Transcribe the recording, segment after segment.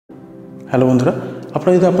Hello বন্ধুরা,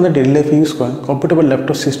 আপনারা যদি আপনাদের ডেইলি লাইফে ইউজ করেন কম্পিউটেবল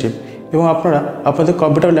ল্যাপটপ সিস্টেম এবং আপনারা আপনাদের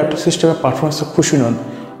কম্পিউটেবল ল্যাপটপ সিস্টেমের পারফরমেন্সে খুশি নন,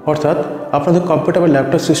 অর্থাৎ আপনাদের কম্পিউটেবল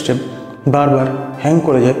ল্যাপটপ সিস্টেম বারবার হ্যাং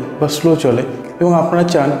করে যায় বা স্লো চলে এবং আপনারা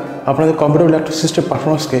চান আপনাদের কম্পিউটেবল ল্যাপটপ সিস্টেম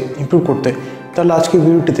পারফরমেন্সকে ইমপ্রুভ করতে, তাহলে আজকের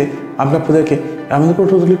ভিডিওটিতে আমি আপনাদেরকে এমন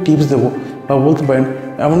কতগুলি টিপস দেবো বা বলতে পারেন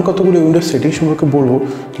এমন কতগুলি উইন্ডোজ সেটিং সম্পর্কে বলবো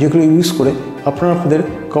যেগুলো ইউজ করে আপনারা আপনাদের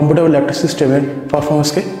কম্পিউটেবল ল্যাপটপ সিস্টেমের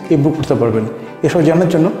পারফরমেন্সকে ইমপ্রুভ করতে পারবেন। এসব জানার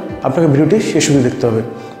জন্য আপনাকে ভিডিওটি শেষ অবধি দেখতে হবে।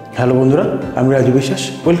 হ্যালো বন্ধুরা, আমি রাজু বিশ্বাস,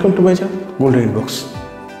 welcome to my channel golden inbox.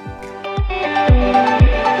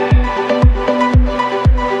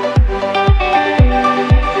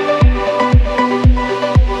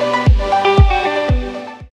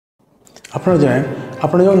 আপনারা জানেন,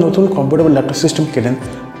 আপনারা যখন নতুন কম্পিউটেবল ল্যাপটপ সিস্টেম কেনেন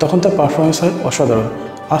তখন তার পারফরমেন্স হয় অসাধারণ।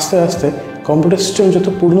 আস্তে আস্তে কম্পিউটার সিস্টেম যত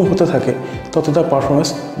পূর্ণ হতে থাকে তত তার পারফরমেন্স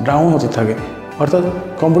ডাউন হতে থাকে, অর্থাৎ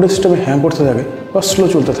কম্পিউটার সিস্টেমে হ্যাং করতে থাকে বা স্লো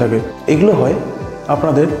চলতে থাকে। এগুলো হয়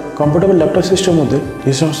আপনাদের কম্পিউটেবল ল্যাপটপ সিস্টেমের মধ্যে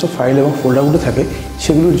যে সমস্ত ফাইল এবং ফোল্ডারগুলো থাকে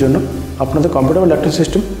সেগুলোর জন্য আপনাদের কম্পিউটেবল ল্যাপটপ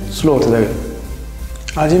সিস্টেম স্লো হতে থাকে।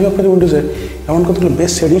 আজ আমি আপনাদের উইন্ডোজের এমন কতগুলো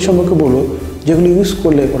বেস্ট সেটিং সম্পর্কে বলবো যেগুলো ইউজ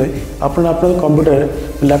করলে পরে আপনারা আপনাদের কম্পিউটারের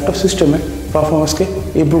ল্যাপটপ সিস্টেমের পারফরমেন্সকে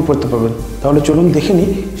ইমপ্রুভ করতে পারবেন। তাহলে চলুন দেখে নিই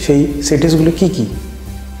সেই সেটিংসগুলো কী কী।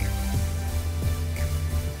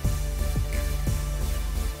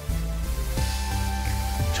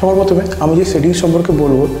 সবার প্রথমে আমি যে সেটিংস সম্পর্কে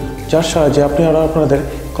বলবো যার সাহায্যে আপনারা আপনাদের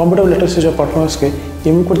কম্পিউটেবল ল্যাপটপ সিস্টেম পারফরমেন্সকে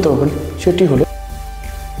ইমপ্রুভ করতে পারবেন সেটি হলো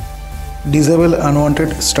ডিসেবল আনওয়ান্টেড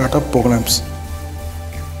স্টার্টআপ প্রোগ্রামস।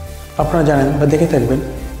 আপনারা জানেন বা দেখে থাকবেন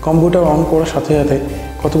কম্পিউটার অন করার সাথে সাথে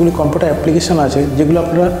কতগুলি কম্পিউটার অ্যাপ্লিকেশান আছে যেগুলো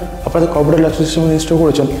আপনারা আপনাদের কম্পিউটার ল্যাপটপ সিস্টেমে ইনস্টল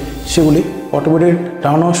করেছেন, সেগুলি অটোমেটিক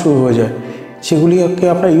রান হওয়া শুরু হয়ে যায়। সেগুলিকে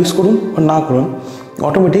আপনারা ইউজ করুন বা না করুন,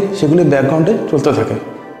 অটোমেটিক সেগুলি ব্যাকগ্রাউন্ডে চলতে থাকে।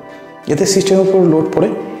 এতে সিস্টেমের উপর লোড পড়ে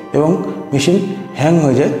এবং মেশিন হ্যাং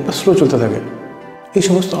হয়ে যায় বা স্লো চলতে থাকে। এই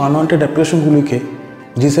সমস্ত আনওয়ান্টেড অ্যাপ্লিকেশনগুলিকে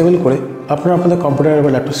ডিসেবল করে আপনারা আপনাদের কম্পিউটার বা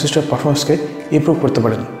ল্যাপটপ সিস্টেম পারফরমেন্সকে ইমপ্রুভ করতে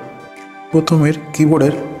পারেন। প্রথমের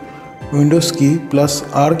কিবোর্ডের উইন্ডোজ কি প্লাস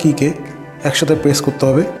আর কিকে একসাথে প্রেস করতে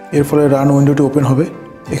হবে, এর ফলে রান উইন্ডোটি ওপেন হবে।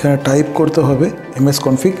 এখানে টাইপ করতে হবে এমএস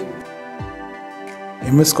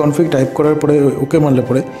কনফিগ টাইপ করার পরে ওকে মারলে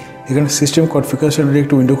পরে এখানে সিস্টেম কনফিগারেশনের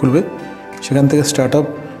একটি উইন্ডো খুলবে। সেখান থেকে স্টার্ট আপ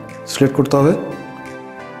সিলেক্ট করতে হবে।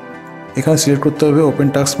 এখানে সিলেক্ট করতে হবে ওপেন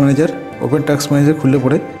টাস্ক ম্যানেজার খুললে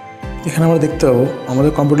পরে এখানে আমরা দেখতে পাবো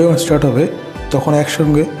আমাদের কম্পিউটার যখন স্টার্ট হবে তখন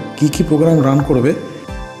একসঙ্গে কী প্রোগ্রাম রান করবে।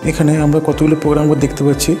 এখানে আমরা কতগুলো প্রোগ্রাম দেখতে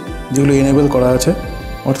পাচ্ছি যেগুলো এনেবল করা আছে,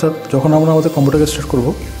 অর্থাৎ যখন আমরা আমাদের কম্পিউটারকে স্টার্ট করব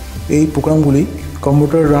এই প্রোগ্রামগুলি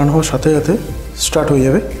কম্পিউটার রান হওয়ার সাথে সাথে স্টার্ট হয়ে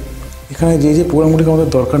যাবে। এখানে যে প্রোগ্রামগুলিকে আমাদের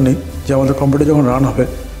দরকার নেই, যে আমাদের কম্পিউটার যখন রান হবে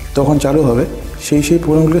তখন চালু হবে, সেই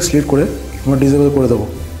প্রোগ্রামগুলিকে সিলেক্ট করে আমরা ডিসেবল করে দেবো।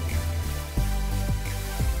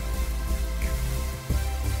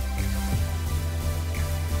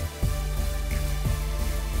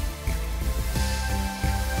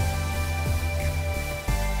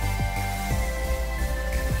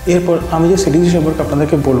 এরপর আমি যে সেটিংস সম্পর্কে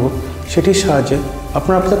আপনাদেরকে বলবো সেটির সাহায্যে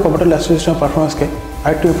আপনারা আপনাদের কম্পিউটার ল্যাপটপ সিস্টেম পারফরমেন্সকে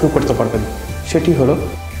আরেকটু ইমপ্রুভ করতে পারবেন। সেটি হলো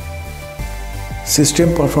সিস্টেম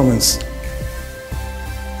পারফরমেন্স।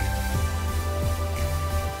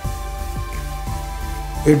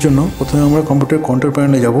 এর জন্য প্রথমে আমরা কম্পিউটার কন্ট্রোল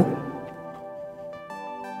প্যানেলে যাব।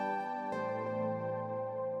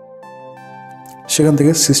 সেখান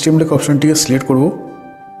থেকে সিস্টেম লেখা অপশনটিকে সিলেক্ট করব।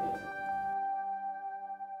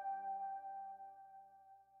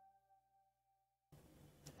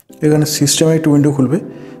 এখানে সিস্টেমে একটি উইন্ডো খুলবে,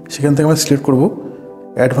 সেখান থেকে আমরা সিলেক্ট করব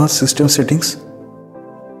অ্যাডভান্স সিস্টেম সেটিংস।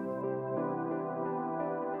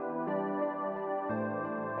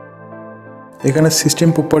 এখানে সিস্টেম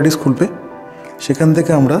প্রপার্টিস খুলবে, সেখান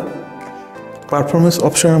থেকে আমরা পারফরমেন্স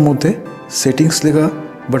অপশনের মধ্যে সেটিংস লেখা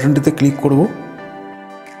বাটনটিতে ক্লিক করব।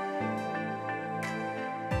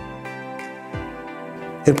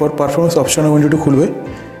 এরপর পারফরমেন্স অপশনের উইন্ডোটি খুলবে।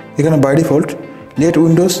 এখানে by default late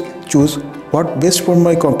Windows choose what best for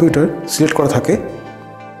my computer select করা থাকে।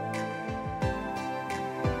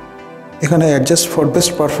 এখানে adjust for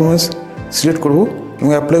best performance select করব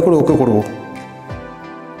এবং অ্যাপ্লাই করে ওকে করব।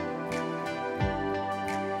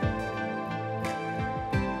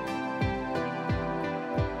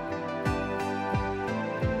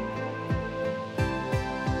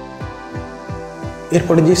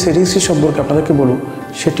 এরপরে যে সেটিংসটি সম্পর্কে আপনাদেরকে বলব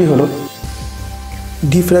সেটি হলো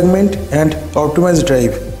ডিফ্র্যাগমেন্ট অ্যান্ড অপটিমাইজ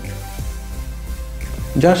ড্রাইভ,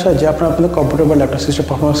 যার সাহায্যে আপনারা আপনাদের কম্পিউটার বা ল্যাপটপ সিস্টেম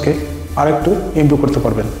পারফরমেন্সকে আরেকটু ইমপ্রুভ করতে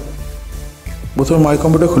পারবেন। প্রথমে মাই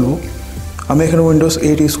কম্পিউটার খুলব। আমি এখানে উইন্ডোজ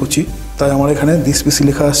 8 ইউজ করছি, তাই আমার এখানে দিস পিসি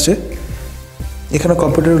লেখা আসছে। এখানে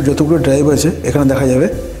কম্পিউটারের যতগুলো ড্রাইভ আছে এখানে দেখা যাবে।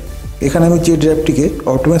 এখানে আমি যে ড্রাইভটিকে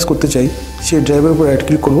অপটিমাইজ করতে চাই সেই ড্রাইভের উপর রাইট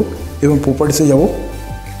ক্লিক করব এবং প্রপার্টিসে যাব।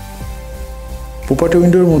 প্রপার্টি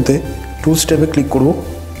উইন্ডোর মধ্যে টুলস ট্যাবে ক্লিক করব।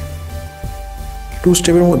 টুলস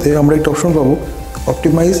ট্যাবের মধ্যে আমরা একটা অপশন পাবো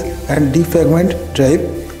অপটিমাইজ অ্যান্ড ডিফ্র্যাগমেন্ট ড্রাইভ।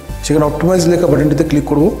 সেখানে অপটিমাইজ লেখা বাটনটিতে ক্লিক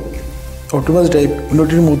করব। অপটিমাইজ ড্রাইভ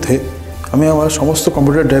উইন্ডোটির মধ্যে আমি আমার সমস্ত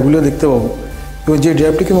কম্পিউটার ড্রাইভগুলো দেখতে পাবো এবং যে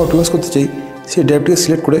ড্রাইভটিকে আমি অপটিমাইজ করতে চাই সেই ড্রাইভটিকে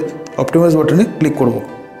সিলেক্ট করে অপটিমাইজ বাটনে ক্লিক করব।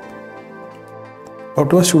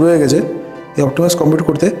 অপটিমাইজ শুরু হয়ে গেছে। এই অপটিমাইজ কমপ্লিট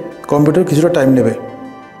করতে কম্পিউটার কিছুটা টাইম নেবে।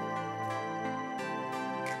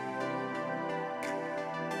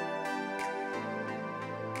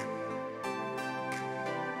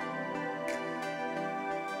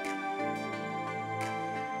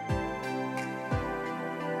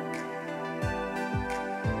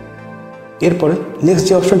 এরপরে নেক্সট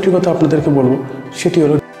যে অপশনটির কথা আপনাদেরকে বলবো সেটি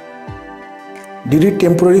হলো delete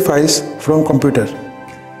temporary files from computer.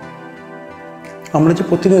 আমরা যে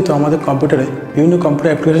প্রতিনিয়ত আমাদের কম্পিউটারে বিভিন্ন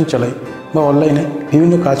কম্পিউটার অ্যাপ্লিকেশন চালাই বা অনলাইনে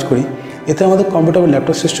বিভিন্ন কাজ করি, এতে আমাদের কম্পিউটার বা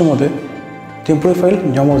ল্যাপটপ সিস্টেমের মধ্যে টেম্পোরারি ফাইল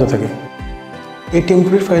জমা হতে থাকে। এই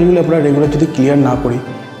টেম্পোরারি ফাইলগুলো আমরা রেগুলার যদি ক্লিয়ার না করি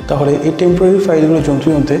তাহলে এই টেম্পোরারি ফাইলগুলো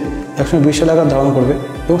যন্ত্রে একসময় বিশাল আকার ধারণ করবে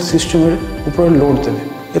এবং সিস্টেমের উপরে লোড দেবে।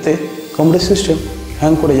 এতে কম্পিউটার সিস্টেম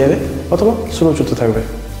হ্যাং করে যাবে অথবা স্লো চলতে থাকবে।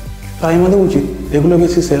 তাই আমাদের উচিত রেগুলার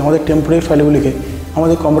বেসিসে আমাদের টেম্পোরারি ফাইলগুলিকে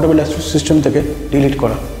আমাদের কম্পিউটার বা ল্যাপটপ সিস্টেম থেকে ডিলিট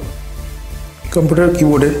করা। কম্পিউটার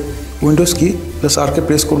কিবোর্ডে উইন্ডোজ কি প্লাস আরকে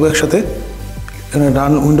প্রেস করবো একসাথে। এখানে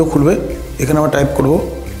রান উইন্ডো খুলবে। এখানে আমরা টাইপ করবো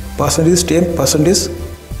 %temp%।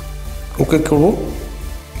 ওকে করবো।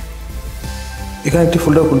 এখানে একটি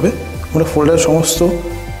ফোল্ডার খুলবে। আমরা ফোল্ডারের সমস্ত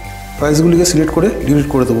ফাইলসগুলিকে সিলেক্ট করে ডিলিট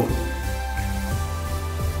করে দেবো।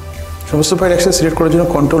 সমস্ত ফাইল একসাথে সিলেক্ট করার জন্য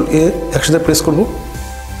Ctrl+A একসাথে প্রেস করব।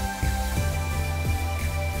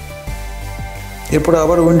 এরপরে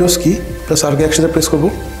আবার উইন্ডোজ কি প্লাস আরকে একসাথে প্রেস করব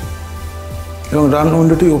এবং রান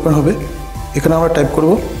উইন্ডোটি ওপেন হবে। এখানে আমরা টাইপ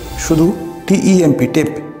করব শুধু টেপ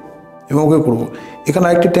এবং ওকে করব। এখানে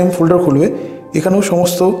আরেকটি টেম্প ফোল্ডার খুলবে। এখানেও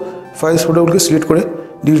সমস্ত ফাইলস ফোল্ডারগুলোকে সিলেক্ট করে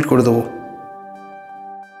ডিলিট করে দেবো।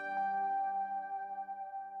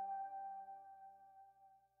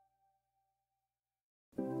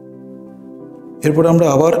 এরপরে আমরা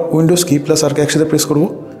আবার উইন্ডোজ কি প্লাস আরকে একসাথে প্রেস করব।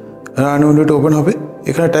 রান উইন্ডোটি ওপেন হবে।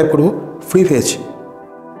 এখানে টাইপ করব ফ্রি পেজ।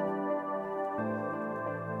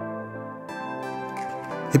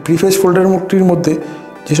 এই প্রিফেজ ফোল্ডারটির মধ্যে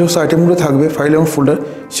যে সমস্ত আইটেমগুলো থাকবে ফাইল এবং ফোল্ডার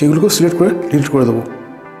সেগুলোকে সিলেক্ট করে ডিলিট করে দেবো।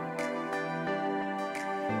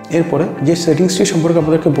 এরপরে যে সেটিংসটি সম্পর্কে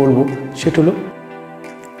আপনাদেরকে বলবো সেটা হলো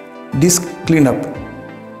ডিস্ক ক্লিন আপ।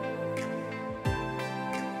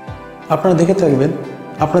 আপনারা দেখে থাকবেন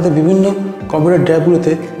আপনাদের বিভিন্ন কম্পিউটার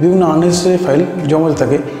ড্রাইভগুলোতে বিভিন্ন আননেসেসারি ফাইল জমাতে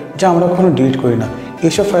থাকে যা আমরা কখনো ডিলিট করি না।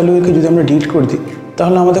 এইসব ফাইলগুলোকে যদি আমরা ডিলিট করে দিই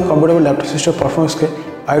তাহলে আমাদের কম্পিউটার বা ল্যাপটপ সিস্টেম পারফরমেন্সকে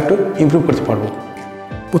আরেকটু ইমপ্রুভ করতে পারবো।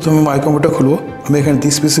 প্রথমে মাই কম্পিউটার খুলবো। আমি এখানে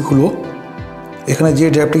দিস পিসি খুলবো। এখানে যে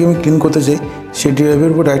ড্রাইভটিকে আমি ক্লিন করতে চাই সেই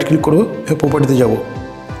ড্রাইভের উপর রাইট ক্লিক করবো এবং প্রপার্টিতে যাব।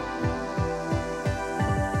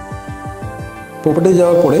 প্রপার্টিতে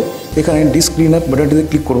যাওয়ার পরে এখানে ডিস্ক ক্লিন আপ বাটনটিতে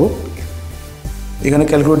ক্লিক করবো। এখানে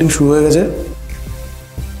ক্যালকুলেটিং শুরু হয়ে গেছে।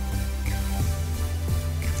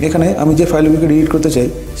 এখানে আমি যে ফাইলগুলিকে ডিলিট করতে চাই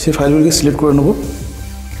সেই ফাইলগুলিকে সিলেক্ট করে নেব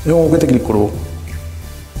এবং ওকেতে ক্লিক করব।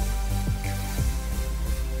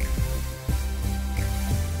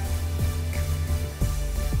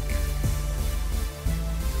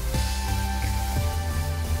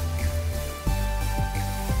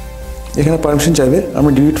 এখানে পারমিশন চাইবে, আমি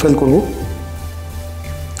ডিলিট ফাইল করব।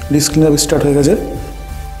 ডিস্ক ক্লিন আপ স্টার্ট হয়ে গেছে।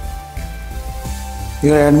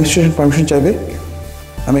 এখানে অ্যাডমিনিস্ট্রেশন পারমিশন চাইবে,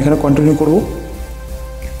 আমি এখানে কন্টিনিউ করব।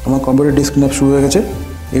 আমার কম্পিউটার ডিস্ক ক্লিন আপ শুরু হয়ে গেছে।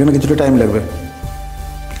 এখানে কিছুটা টাইম লাগবে।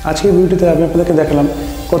 আজকের ভিডিওতে আমি আপনাদেরকে দেখালাম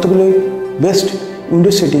কতগুলো বেস্ট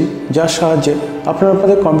উইন্ডোজ সেটিং যার সাহায্যে আপনারা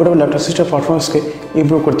আপনাদের কম্পিউটার ল্যাপটপ সিস্টেম পারফরমেন্সকে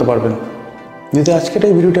ইমপ্রুভ করতে পারবেন। যদি আজকের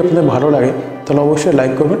এই ভিডিওটি আপনাদের ভালো লাগে তাহলে অবশ্যই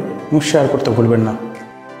লাইক করবেন এবং শেয়ার করতে ভুলবেন না।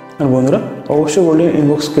 আর বন্ধুরা অবশ্যই গোল্ডেন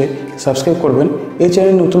ইনবক্সকে সাবস্ক্রাইব করবেন এই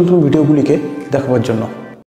চ্যানেলের নতুন নতুন ভিডিওগুলিকে দেখাবার জন্য।